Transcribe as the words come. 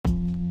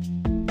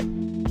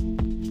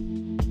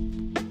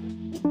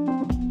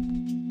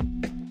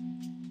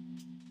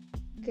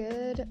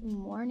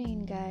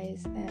morning,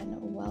 guys, and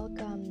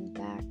welcome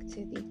back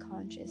to the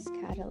Conscious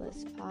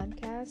Catalyst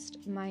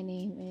podcast. My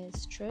name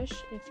is Trish,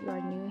 if you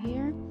are new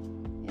here,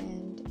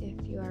 and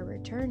if you are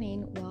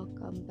returning,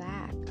 welcome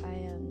back. I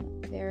am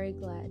very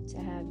glad to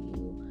have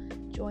you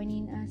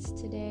joining us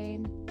today.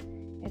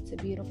 It's a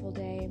beautiful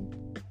day.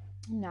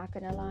 I'm not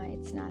gonna lie,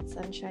 it's not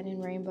sunshine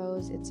and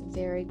rainbows, it's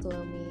very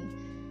gloomy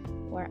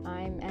where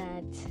I'm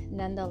at.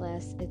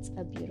 Nonetheless, it's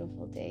a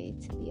beautiful day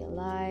to be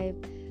alive.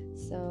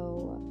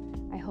 So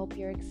I hope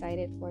you're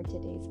excited for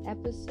today's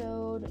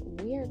episode.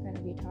 We are going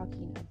to be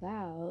talking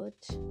about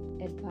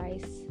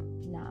advice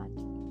not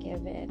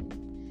given.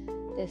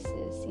 This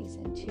is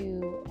season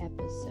 2,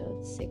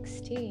 episode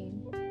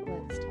 16.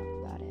 Let's talk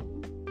about it.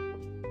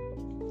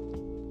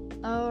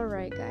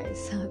 Alright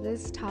guys, so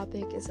this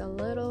topic is a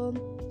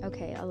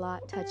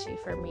lot touchy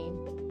for me.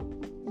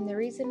 And the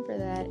reason for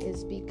that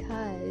is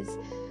because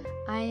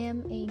I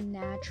am a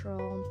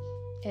natural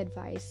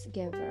advice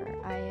giver.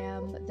 I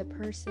am the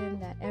person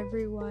that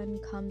everyone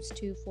comes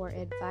to for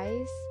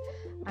advice.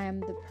 I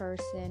am the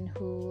person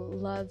who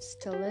loves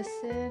to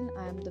listen.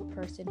 I am the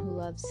person who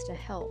loves to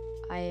help.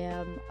 I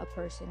am a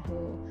person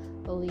who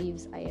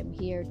believes I am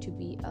here to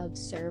be of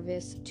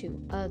service to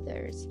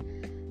others.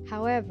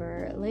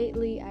 However,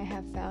 lately I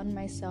have found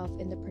myself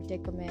in the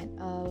predicament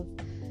of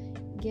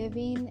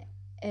giving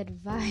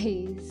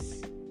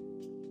advice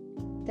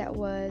that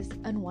was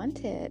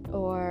unwanted,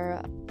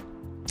 or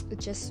it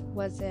just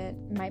wasn't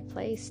my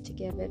place to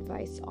give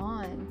advice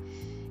on,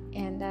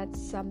 and that's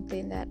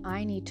something that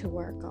I need to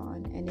work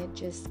on. And it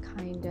just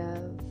kind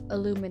of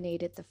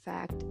illuminated the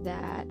fact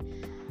that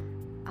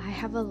I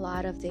have a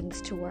lot of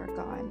things to work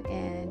on,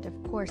 and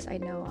of course I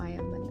know I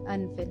am an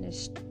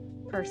unfinished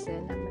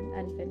person. I'm an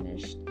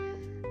unfinished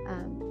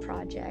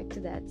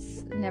project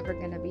that's never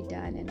going to be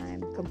done, and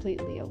I'm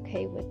completely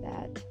okay with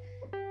that.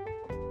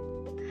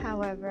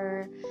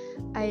 However,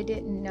 I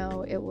didn't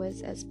know it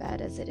was as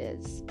bad as it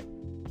is.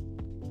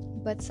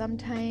 But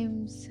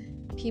sometimes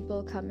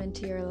people come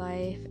into your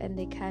life and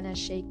they kind of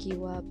shake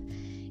you up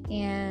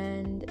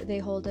and they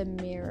hold a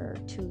mirror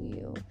to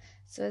you.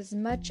 So as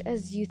much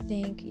as you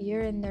think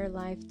you're in their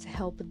life to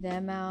help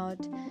them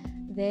out,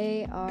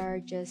 they are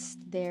just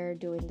there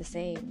doing the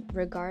same.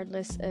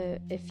 Regardless of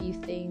if you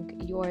think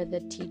you're the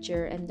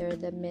teacher and they're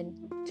the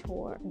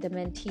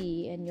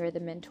mentee and you're the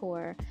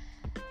mentor,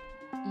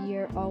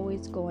 you're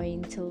always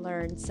going to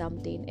learn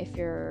something if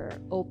you're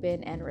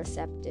open and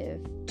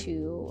receptive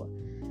to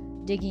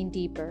digging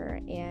deeper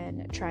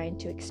and trying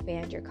to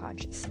expand your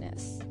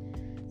consciousness.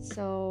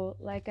 So,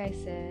 like I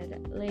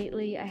said,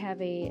 lately I have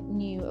a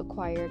new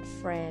acquired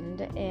friend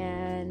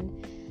and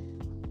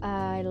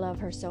I love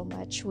her so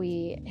much.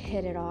 We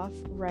hit it off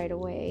right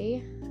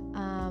away.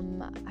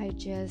 I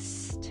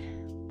just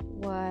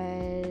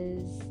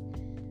was,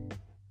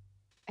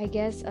 I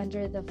guess,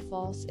 under the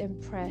false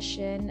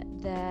impression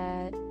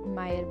that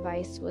my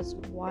advice was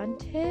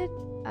wanted.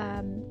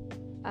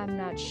 I'm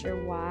not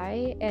sure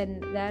why,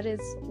 and that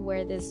is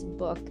where this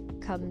book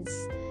comes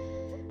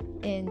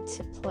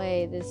into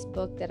play. This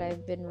book that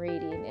I've been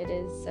reading, it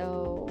is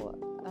so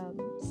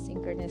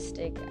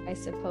synchronistic, I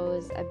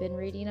suppose. I've been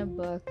reading a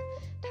book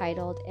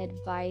titled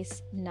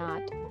Advice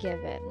Not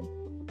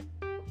Given,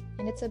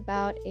 and it's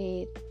about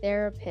a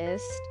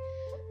therapist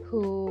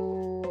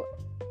who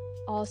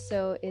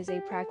also is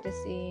a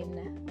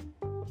practicing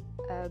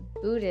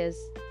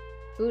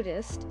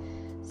Buddhist.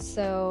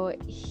 So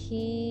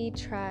he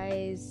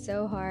tries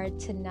so hard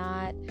to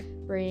not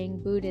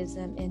bring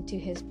Buddhism into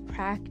his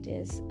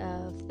practice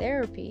of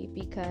therapy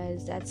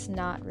because that's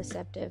not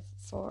receptive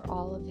for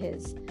all of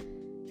his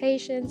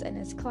patients and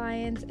his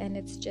clients, and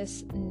it's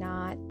just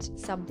not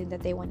something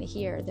that they want to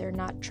hear. They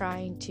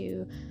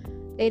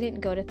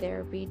didn't go to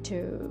therapy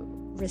to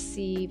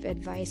receive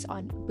advice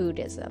on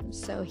Buddhism.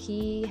 So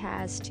he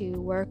has to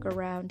work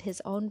around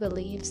his own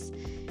beliefs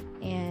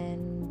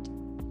and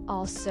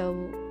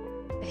also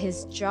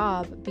his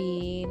job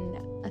being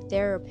a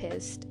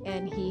therapist,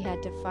 and he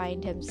had to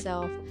find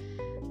himself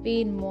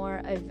being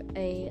more of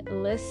a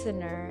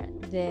listener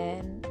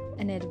than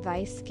an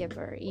advice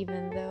giver,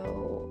 even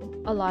though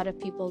a lot of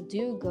people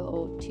do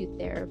go to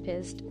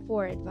therapists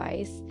for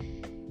advice.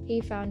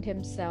 He found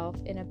himself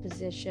in a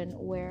position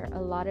where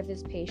a lot of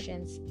his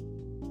patients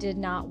did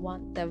not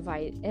want the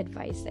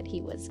advice that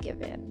he was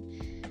given,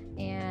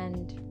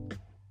 and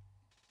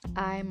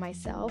I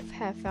myself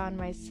have found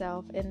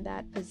myself in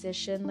that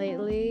position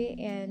lately,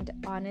 and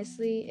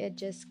honestly, it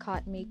just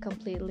caught me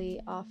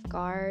completely off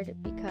guard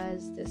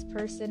because this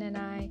person and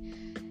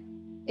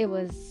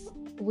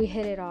we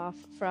hit it off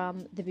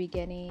from the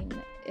beginning.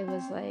 It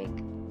was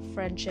like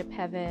friendship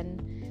heaven.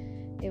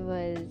 It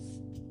was,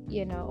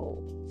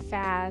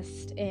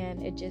 fast,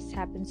 and it just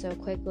happened so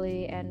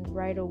quickly, and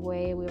right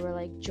away we were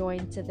like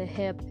joined to the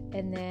hip,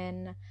 and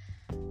then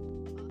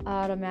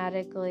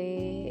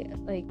automatically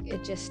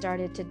it just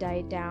started to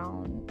die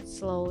down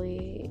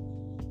slowly,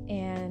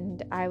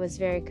 and I was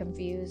very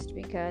confused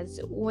because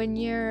when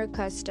you're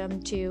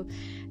accustomed to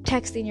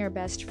texting your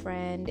best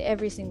friend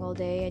every single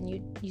day and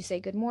you say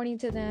good morning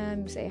to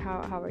them, you say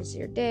how was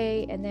your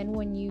day, and then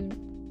when you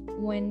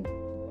when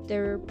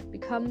there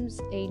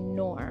becomes a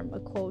norm, a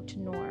quote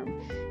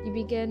norm, you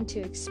begin to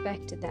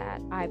expect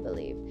that, I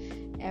believe.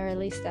 Or at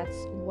least that's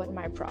what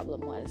my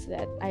problem was,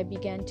 that I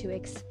began to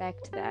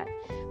expect that,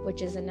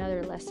 which is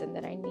another lesson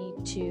that I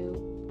need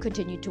to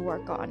continue to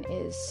work on,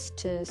 is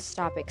to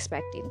stop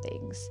expecting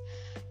things.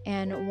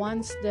 And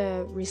once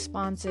the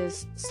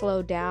responses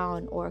slowed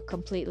down or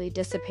completely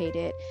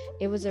dissipated,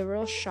 it was a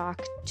real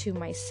shock to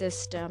my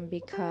system,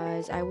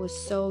 because I was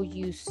so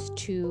used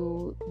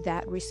to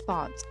that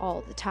response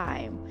all the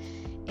time.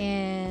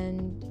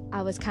 And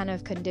I was kind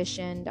of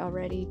conditioned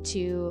already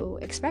to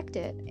expect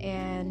it.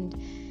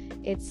 And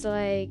it's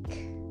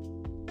like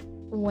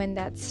when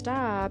that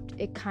stopped,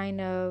 it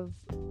kind of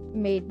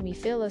made me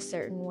feel a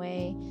certain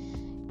way.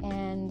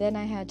 And then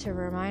I had to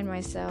remind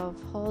myself,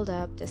 hold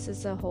up, this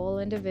is a whole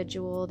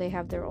individual. They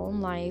have their own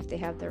life. They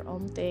have their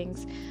own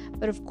things.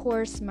 But of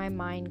course, my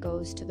mind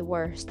goes to the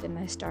worst, and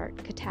I start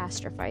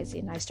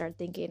catastrophizing. I start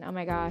thinking, oh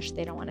my gosh,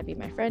 they don't want to be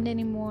my friend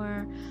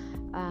anymore.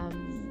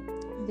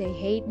 They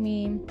hate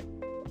me.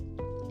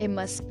 It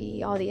must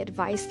be all the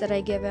advice that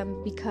I give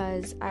them,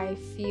 because I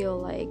feel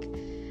like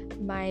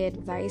my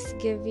advice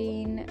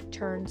giving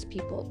turns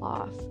people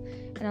off.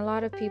 And a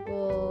lot of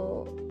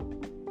people,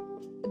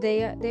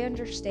 they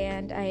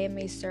understand I am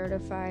a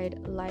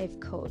certified life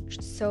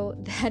coach. So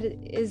that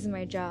is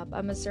my job.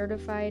 I'm a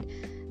certified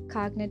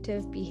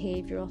cognitive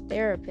behavioral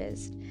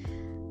therapist.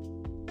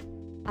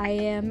 I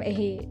am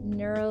a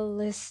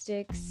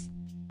neuralistics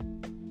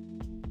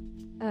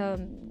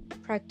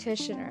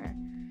practitioner.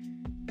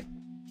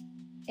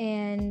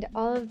 And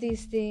all of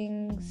these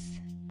things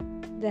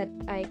that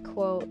I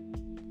quote,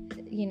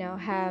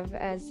 have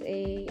as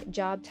a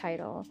job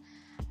title,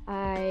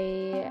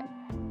 I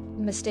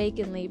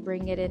mistakenly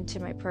bring it into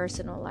my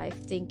personal life,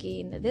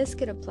 thinking this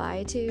could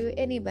apply to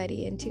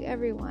anybody and to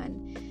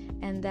everyone.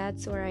 And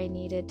that's where I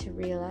needed to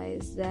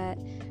realize that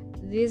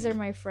these are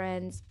my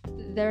friends.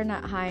 They're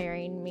not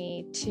hiring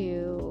me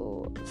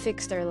to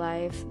fix their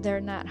life.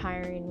 They're not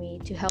hiring me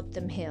to help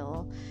them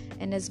heal.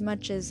 And as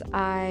much as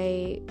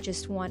I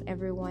just want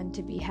everyone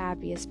to be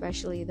happy,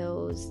 especially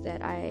those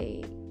that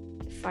I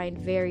find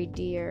very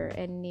dear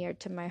and near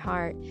to my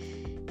heart,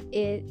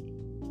 it's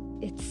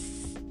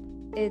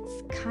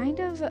kind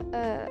of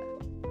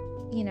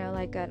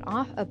like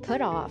a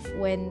put off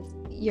when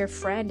your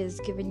friend is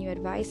giving you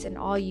advice and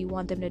all you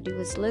want them to do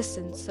is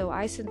listen. So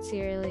I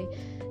sincerely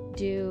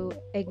do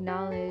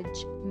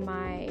acknowledge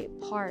my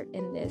part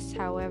in this.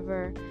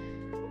 However,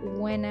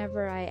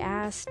 whenever I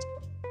asked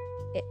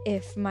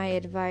if my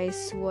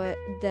advice was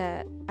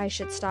that I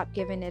should stop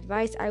giving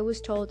advice, I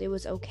was told it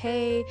was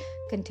okay,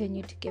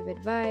 continue to give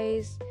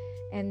advice.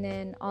 And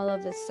then all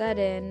of a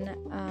sudden,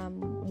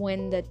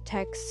 when the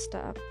text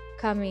stopped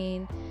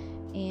coming,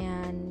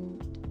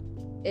 and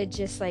it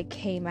just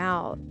came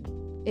out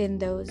in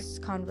those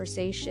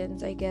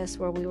conversations, I guess,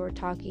 where we were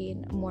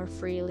talking more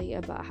freely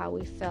about how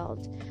we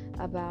felt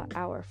about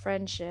our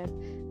friendship,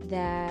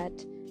 that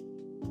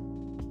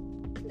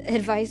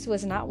advice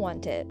was not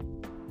wanted,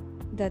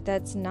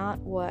 that's not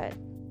what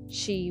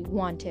she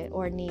wanted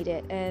or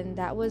needed. And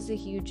that was a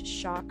huge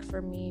shock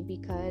for me,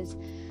 because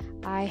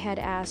I had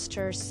asked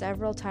her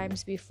several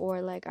times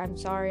before, I'm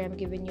sorry, I'm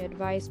giving you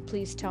advice,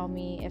 please tell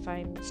me if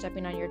I'm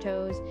stepping on your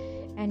toes.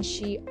 And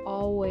she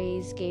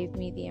always gave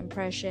me the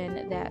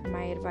impression that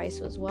my advice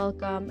was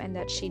welcome and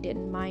that she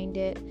didn't mind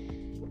it.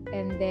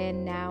 And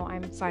then now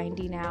I'm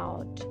finding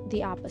out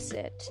the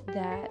opposite,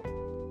 that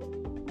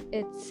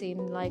it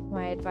seemed like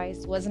my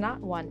advice was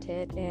not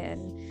wanted.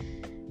 And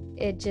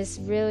it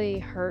just really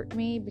hurt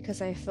me,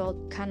 because I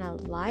felt kind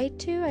of lied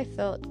to. I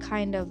felt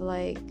kind of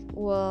like,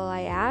 well,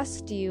 I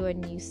asked you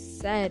and you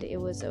said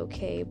it was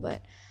okay.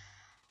 But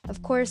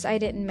of course I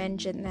didn't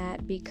mention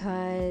that,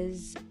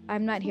 because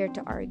I'm not here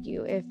to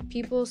argue. If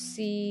people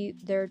see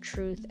their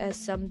truth as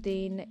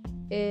something,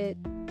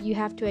 you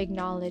have to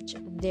acknowledge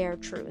their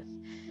truth.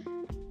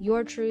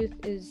 Your truth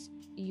is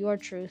your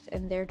truth,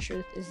 and their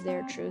truth is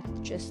their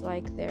truth, just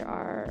like there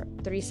are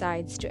 3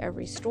 sides to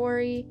every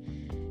story.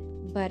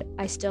 But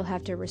I still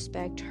have to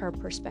respect her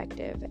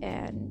perspective,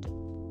 and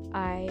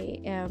I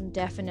am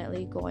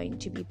definitely going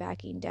to be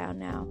backing down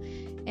now.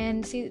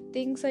 And see,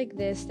 things like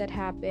this that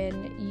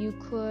happen, you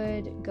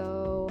could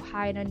go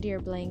hide under your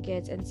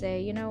blankets and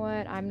say, you know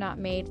what, I'm not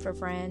made for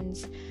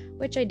friends,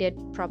 which I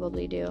did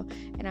probably do.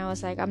 And I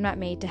was like, I'm not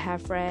made to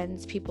have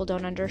friends. People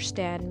don't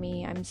understand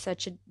me. I'm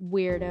such a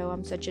weirdo.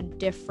 I'm such a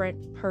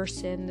different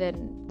person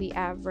than the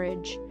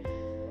average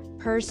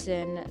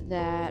person,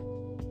 that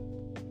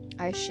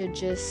I should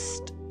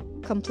just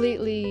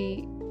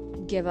completely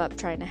give up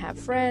trying to have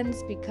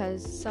friends,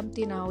 because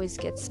something always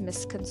gets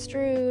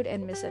misconstrued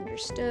and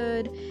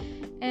misunderstood,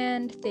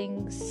 and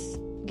things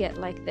get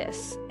like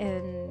this.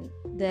 And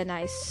then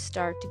I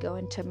start to go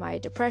into my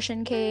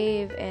depression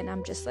cave, and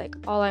I'm just like,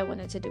 all I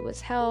wanted to do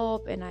was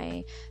help, and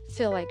I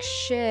feel like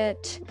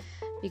shit,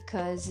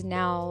 because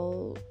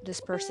now this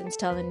person's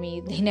telling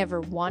me they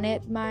never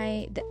wanted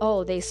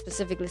they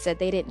specifically said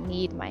they didn't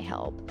need my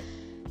help.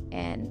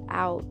 And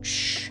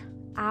ouch,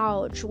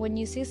 when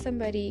you see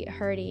somebody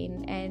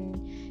hurting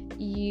and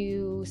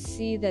you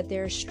see that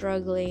they're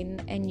struggling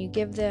and you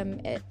give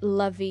them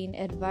loving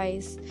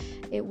advice,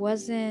 it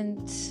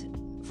wasn't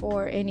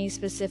for any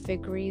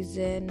specific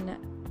reason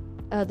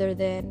other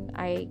than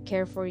I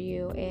care for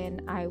you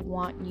and I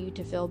want you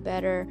to feel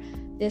better.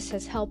 This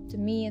has helped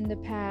me in the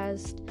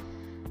past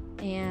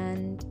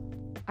and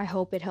I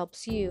hope it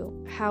helps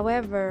you.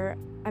 However,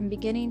 I'm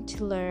beginning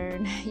to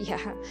learn.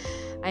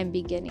 I'm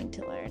beginning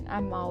to learn.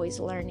 I'm always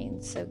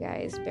learning, so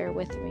guys, bear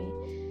with me.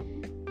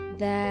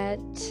 That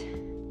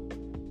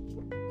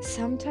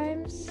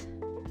sometimes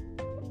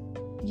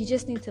you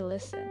just need to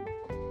listen.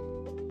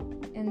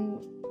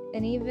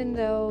 And even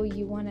though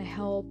you want to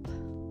help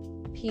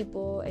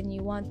people and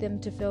you want them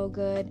to feel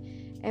good,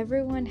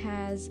 everyone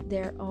has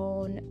their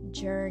own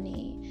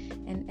journey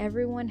and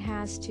everyone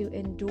has to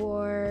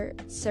endure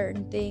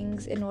certain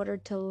things in order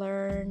to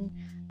learn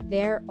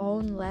their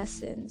own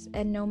lessons.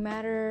 And no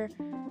matter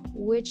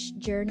which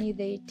journey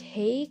they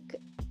take,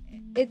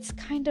 it's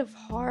kind of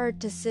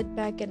hard to sit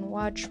back and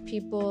watch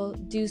people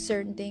do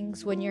certain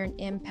things when you're an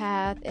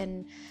empath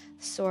and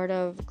sort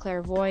of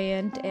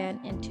clairvoyant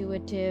and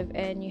intuitive,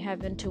 and you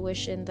have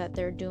intuition that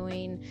they're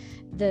doing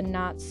the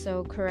not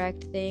so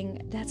correct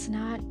thing. That's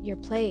not your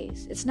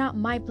place. It's not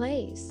my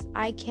place.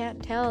 I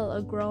can't tell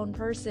a grown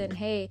person,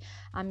 hey,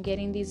 I'm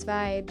getting these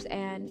vibes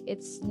and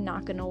it's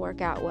not gonna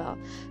work out well.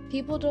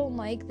 People don't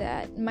like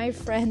that. My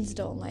friends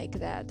don't like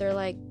that. They're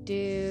like,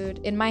 dude,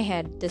 in my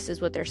head, this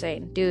is what they're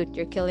saying. Dude,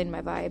 you're killing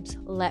my vibes.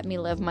 Let me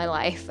live my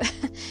life.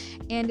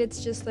 And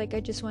it's just like, I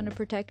just want to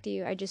protect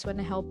you. I just want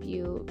to help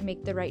you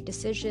make the right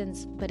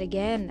decisions. But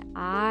again,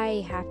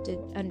 I have to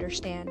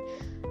understand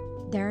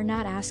they're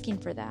not asking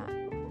for that.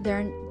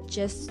 They're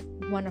just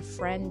want a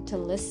friend to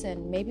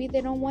listen. Maybe they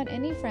don't want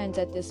any friends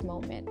at this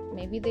moment.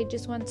 Maybe they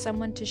just want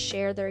someone to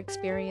share their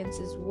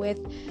experiences with,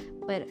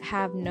 but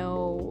have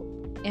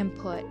no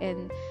input.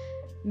 And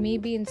me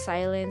being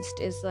silenced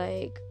is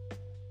like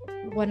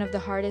one of the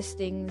hardest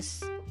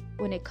things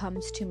when it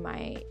comes to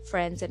my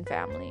friends and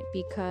family,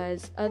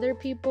 because other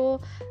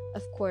people,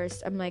 of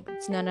course, I'm like,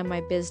 it's none of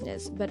my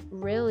business, but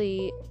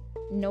really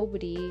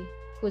nobody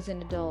who's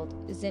an adult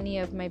is any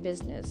of my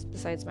business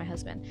besides my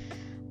husband.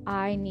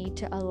 I need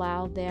to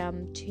allow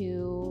them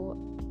to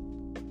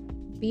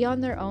be on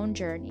their own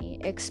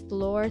journey,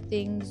 explore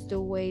things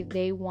the way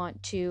they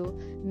want to,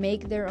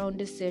 make their own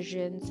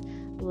decisions,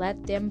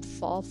 let them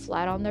fall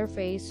flat on their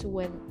face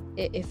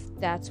if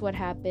that's what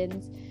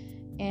happens,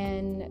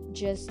 and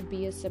just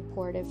be a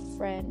supportive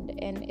friend.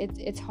 And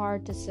it's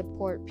hard to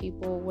support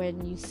people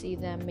when you see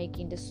them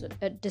making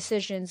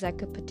decisions that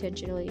could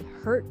potentially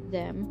hurt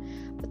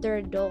them, but they're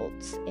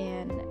adults,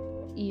 and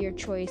your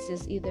choice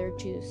is either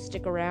to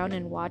stick around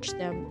and watch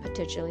them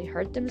potentially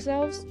hurt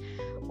themselves,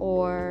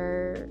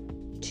 or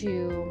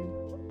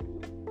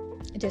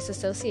to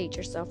disassociate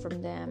yourself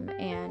from them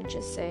and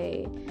just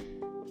say,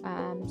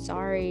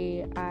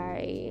 sorry,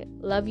 I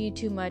love you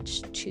too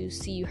much to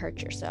see you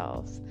hurt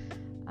yourself.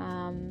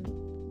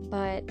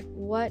 But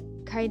what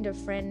kind of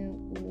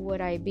friend would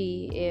I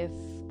be if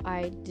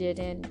I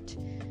didn't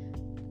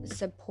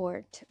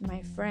support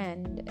my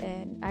friend?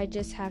 And I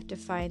just have to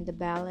find the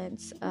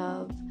balance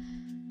of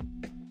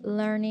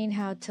learning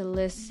how to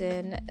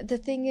listen. The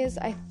thing is,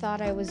 I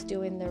thought I was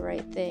doing the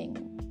right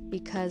thing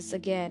because,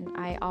 again,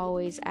 I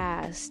always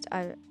asked,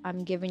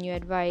 I'm giving you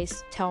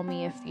advice, tell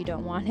me if you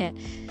don't want it.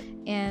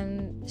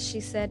 And she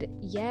said,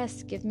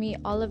 yes, give me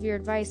all of your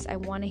advice, I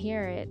want to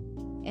hear it.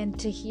 And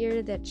to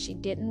hear that she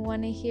didn't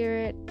want to hear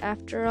it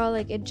after all,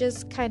 like, it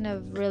just kind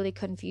of really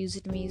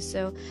confused me.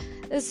 So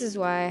this is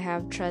why I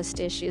have trust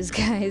issues,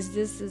 guys.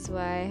 This is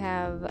why I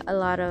have a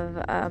lot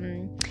of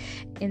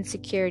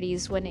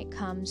insecurities when it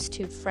comes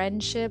to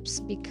friendships,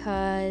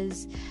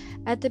 because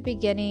at the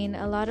beginning,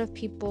 a lot of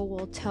people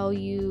will tell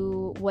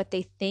you what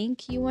they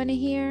think you want to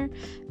hear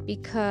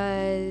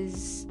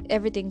because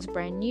everything's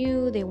brand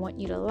new. They want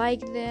you to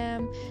like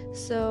them.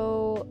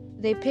 So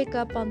they pick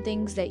up on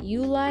things that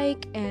you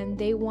like and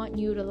they want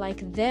you to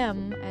like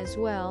them as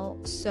well.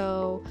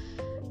 So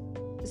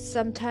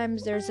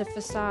sometimes there's a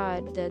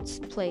facade that's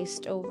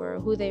placed over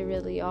who they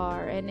really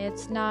are, and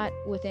it's not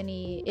with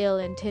any ill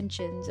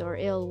intentions or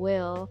ill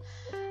will,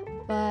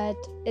 but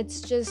it's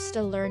just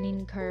a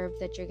learning curve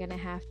that you're gonna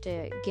have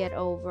to get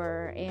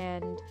over.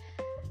 And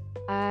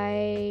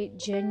I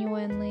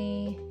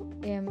genuinely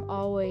am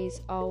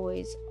always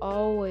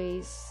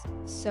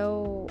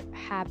so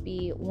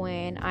happy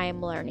when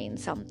I'm learning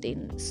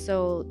something.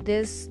 So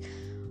this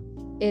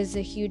is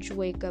a huge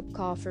wake-up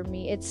call for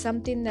me. It's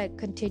something that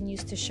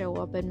continues to show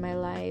up in my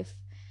life,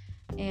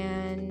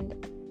 and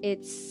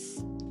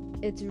it's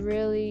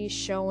really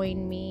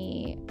showing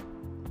me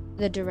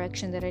the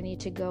direction that I need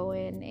to go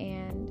in.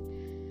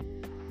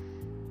 And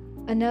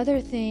another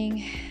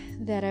thing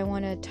that I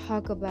want to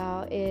talk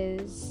about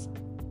is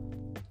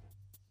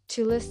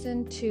to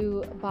listen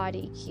to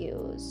body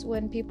cues.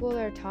 When people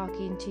are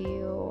talking to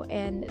you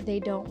and they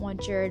don't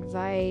want your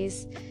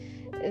advice,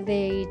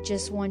 they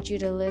just want you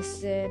to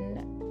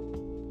listen,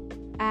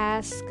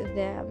 ask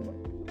them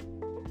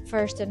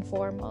first and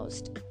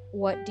foremost,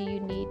 what do you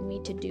need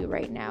me to do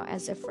right now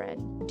as a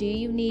friend? Do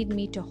you need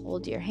me to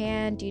hold your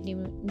hand? Do you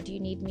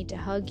need me to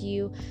hug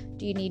you?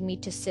 Do you need me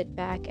to sit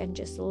back and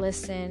just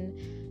listen?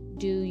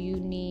 Do you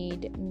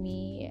need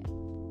me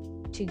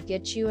to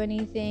get you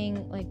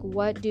anything? Like,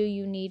 what do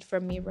you need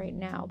from me right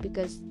now?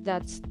 Because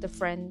that's the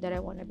friend that I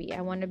want to be.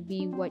 I want to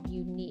be what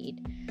you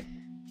need.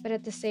 But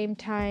at the same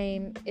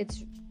time, it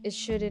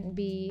shouldn't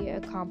be a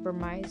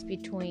compromise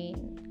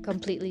between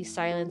completely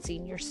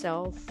silencing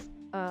yourself.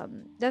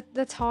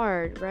 That's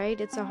hard, right?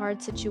 It's a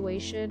hard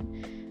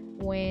situation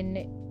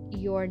when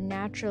you're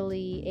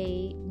naturally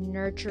a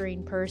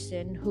nurturing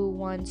person who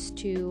wants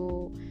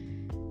to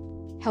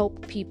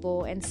help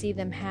people and see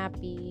them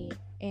happy,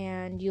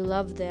 and you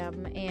love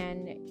them,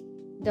 and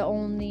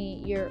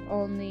your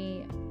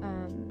only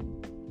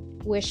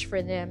wish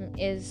for them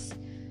is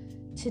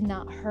to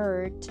not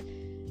hurt.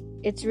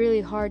 It's really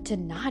hard to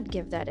not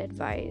give that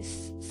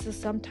advice. So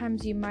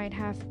sometimes you might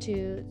have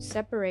to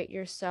separate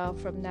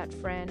yourself from that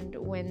friend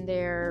when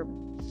they're,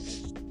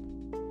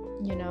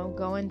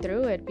 going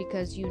through it,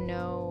 because you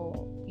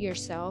know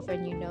yourself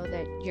and you know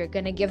that you're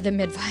gonna give them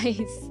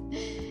advice.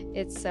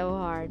 It's so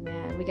hard,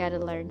 man. We gotta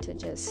learn to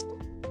just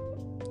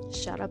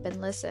shut up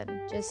and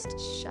listen. Just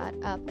shut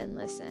up and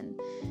listen.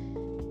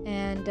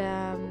 And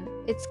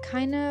it's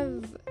kind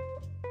of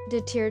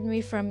deterred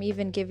me from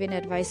even giving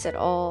advice at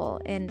all,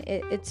 and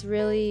it's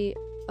really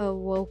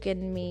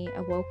awakened me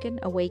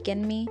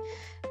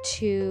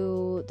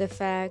to the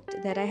fact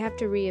that I have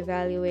to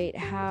reevaluate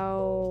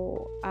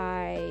how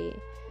I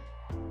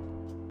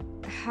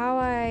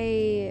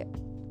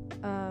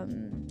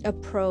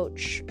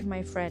approach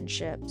my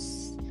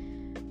friendships.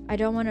 I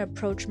don't want to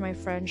approach my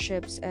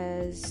friendships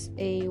as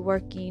a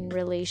working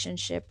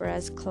relationship or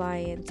as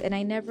clients, and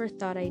I never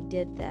thought I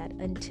did that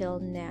until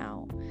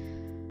now.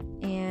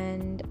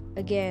 And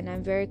again,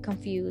 I'm very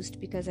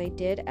confused because I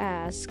did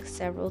ask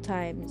several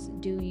times,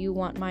 do you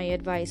want my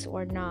advice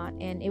or not?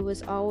 And it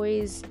was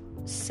always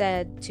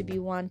said to be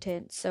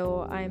wanted,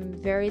 so I'm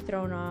very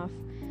thrown off.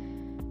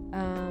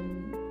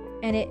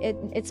 And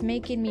it's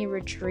making me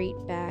retreat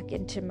back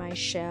into my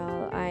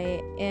shell.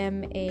 I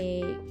am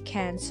a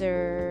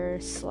Cancer/Leo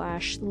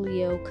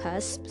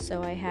cusp,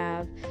 so I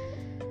have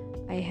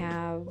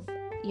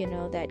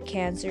that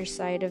Cancer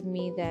side of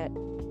me that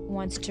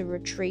wants to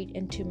retreat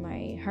into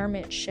my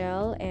hermit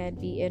shell and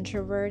be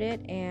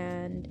introverted.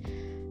 And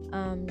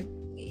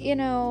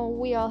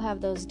we all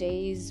have those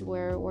days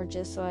where we're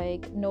just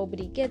like,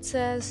 nobody gets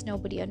us,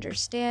 nobody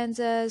understands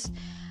us.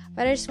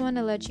 But I just want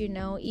to let you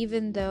know,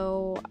 even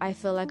though I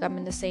feel like I'm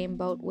in the same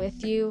boat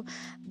with you,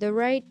 the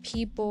right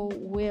people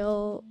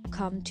will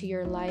come to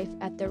your life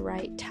at the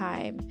right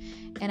time.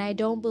 And I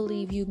don't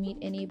believe you meet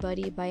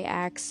anybody by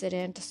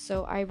accident,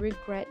 so I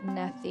regret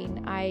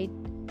nothing. I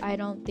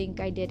don't think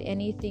I did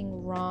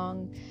anything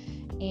wrong,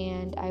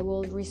 and I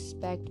will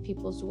respect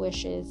people's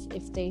wishes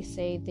if they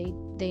say they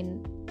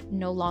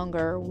no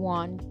longer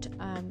want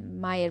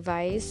my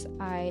advice.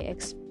 I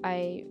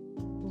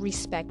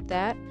respect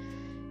that.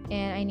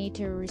 And I need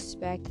to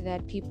respect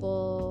that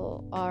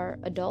people are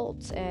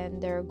adults and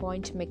they're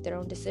going to make their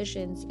own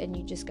decisions, and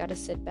you just got to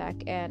sit back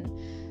and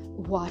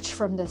watch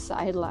from the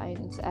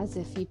sidelines as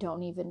if you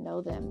don't even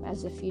know them,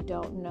 as if you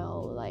don't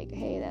know, like,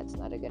 hey, that's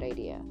not a good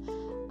idea.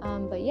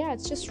 But yeah,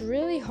 it's just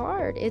really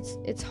hard.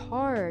 It's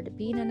hard.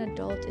 Being an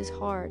adult is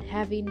hard.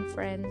 Having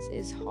friends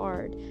is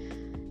hard.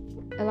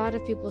 A lot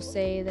of people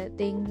say that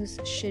things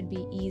should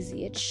be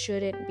easy. It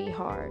shouldn't be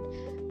hard.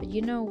 But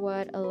you know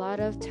what? A lot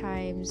of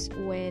times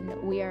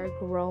when we are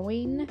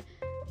growing,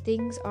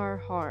 things are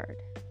hard.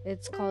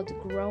 It's called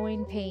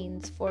growing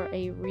pains for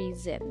a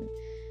reason.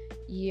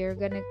 You're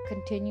gonna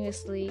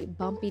continuously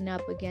bumping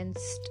up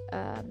against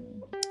a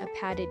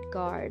padded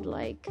guard,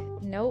 like,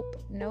 nope,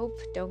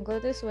 don't go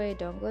this way,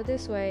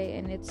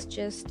 and it's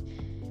just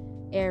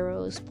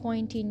arrows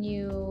pointing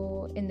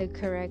you in the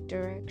correct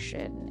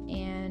direction.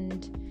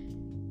 And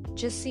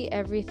just see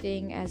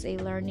everything as a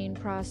learning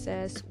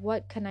process.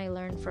 What can I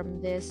learn from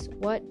this?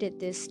 What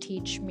did this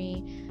teach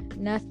me?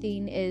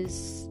 Nothing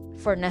is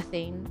for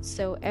nothing.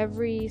 So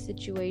every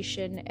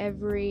situation,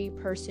 every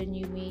person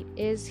you meet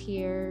is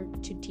here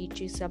to teach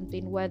you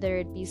something, whether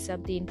it be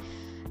something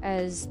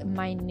as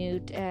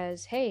minute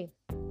as, hey,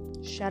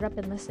 shut up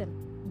and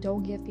listen.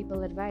 Don't give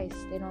people advice.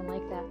 They don't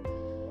like that.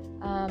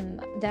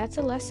 That's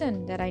a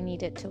lesson that I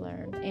needed to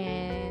learn,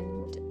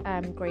 and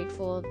I'm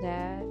grateful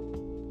that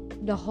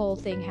the whole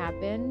thing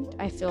happened.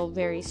 I feel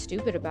very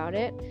stupid about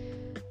it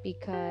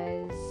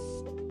because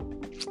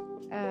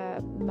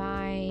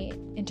my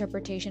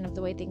interpretation of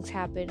the way things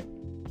happen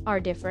are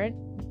different.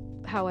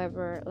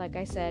 However, like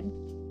I said,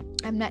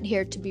 I'm not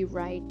here to be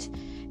right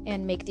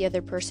and make the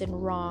other person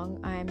wrong.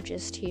 I'm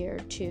just here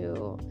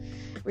to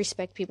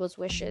respect people's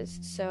wishes.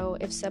 So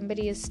if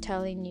somebody is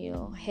telling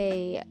you,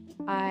 hey,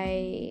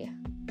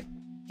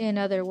 in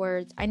other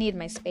words, I need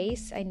my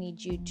space, I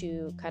need you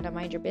to kind of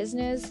mind your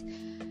business,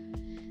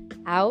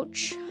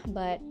 ouch,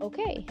 but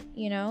okay,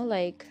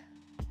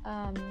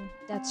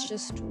 that's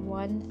just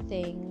one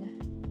thing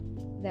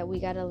that we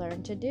got to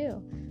learn to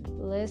do.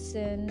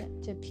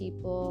 Listen to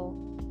people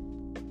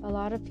A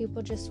lot of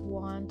people just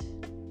want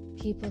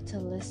people to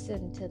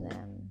listen to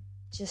them,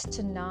 just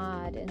to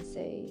nod and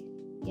say,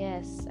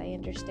 yes, I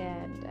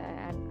understand,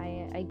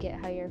 I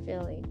get how you're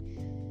feeling.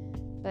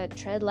 But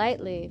tread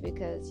lightly,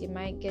 because you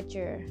might get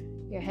your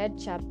head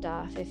chopped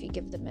off if you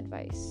give them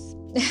advice.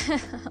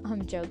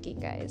 I'm joking,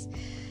 guys.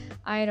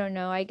 I don't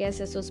know. I guess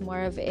this was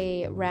more of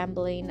a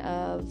rambling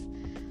of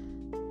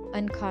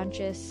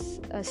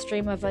a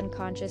stream of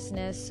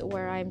unconsciousness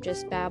where I'm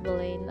just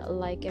babbling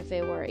like if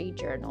it were a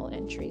journal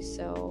entry.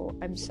 So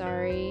I'm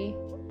sorry,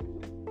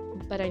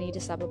 but I need to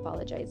stop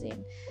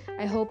apologizing.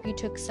 I hope you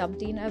took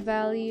something of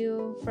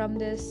value from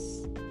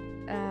this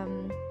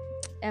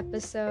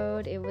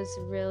episode. It was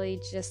really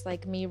just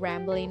like me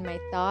rambling my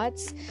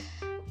thoughts,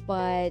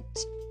 but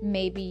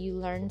maybe you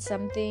learned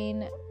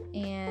something,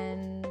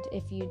 and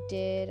if you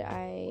did,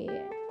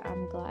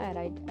 I'm glad.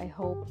 I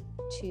hope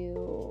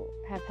to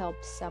have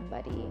helped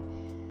somebody.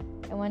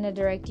 I want to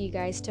direct you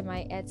guys to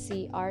my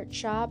Etsy art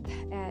shop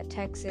at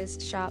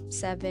Texas Shop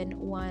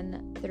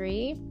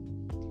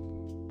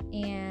 713,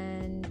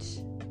 and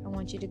I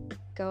want you to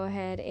go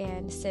ahead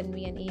and send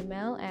me an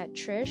email at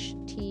Trish,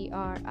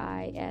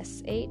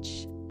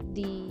 TRISH,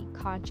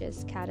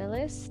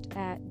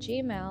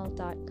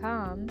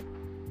 theconsciouscatalyst@gmail.com.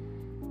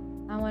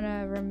 I want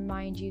to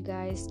remind you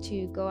guys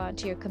to go out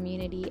to your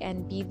community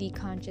and be the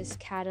conscious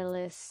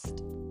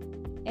catalyst,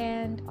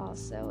 and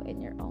also in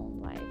your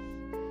own life.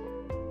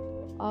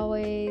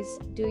 Always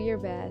do your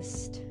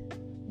best.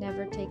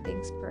 Never take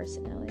things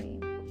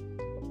personally.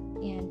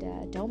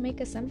 And don't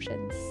make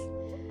assumptions.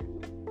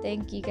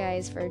 Thank you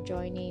guys for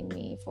joining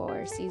me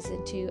for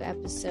Season 2,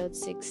 Episode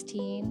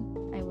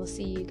 16. I will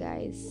see you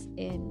guys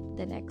in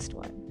the next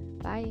one.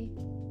 Bye.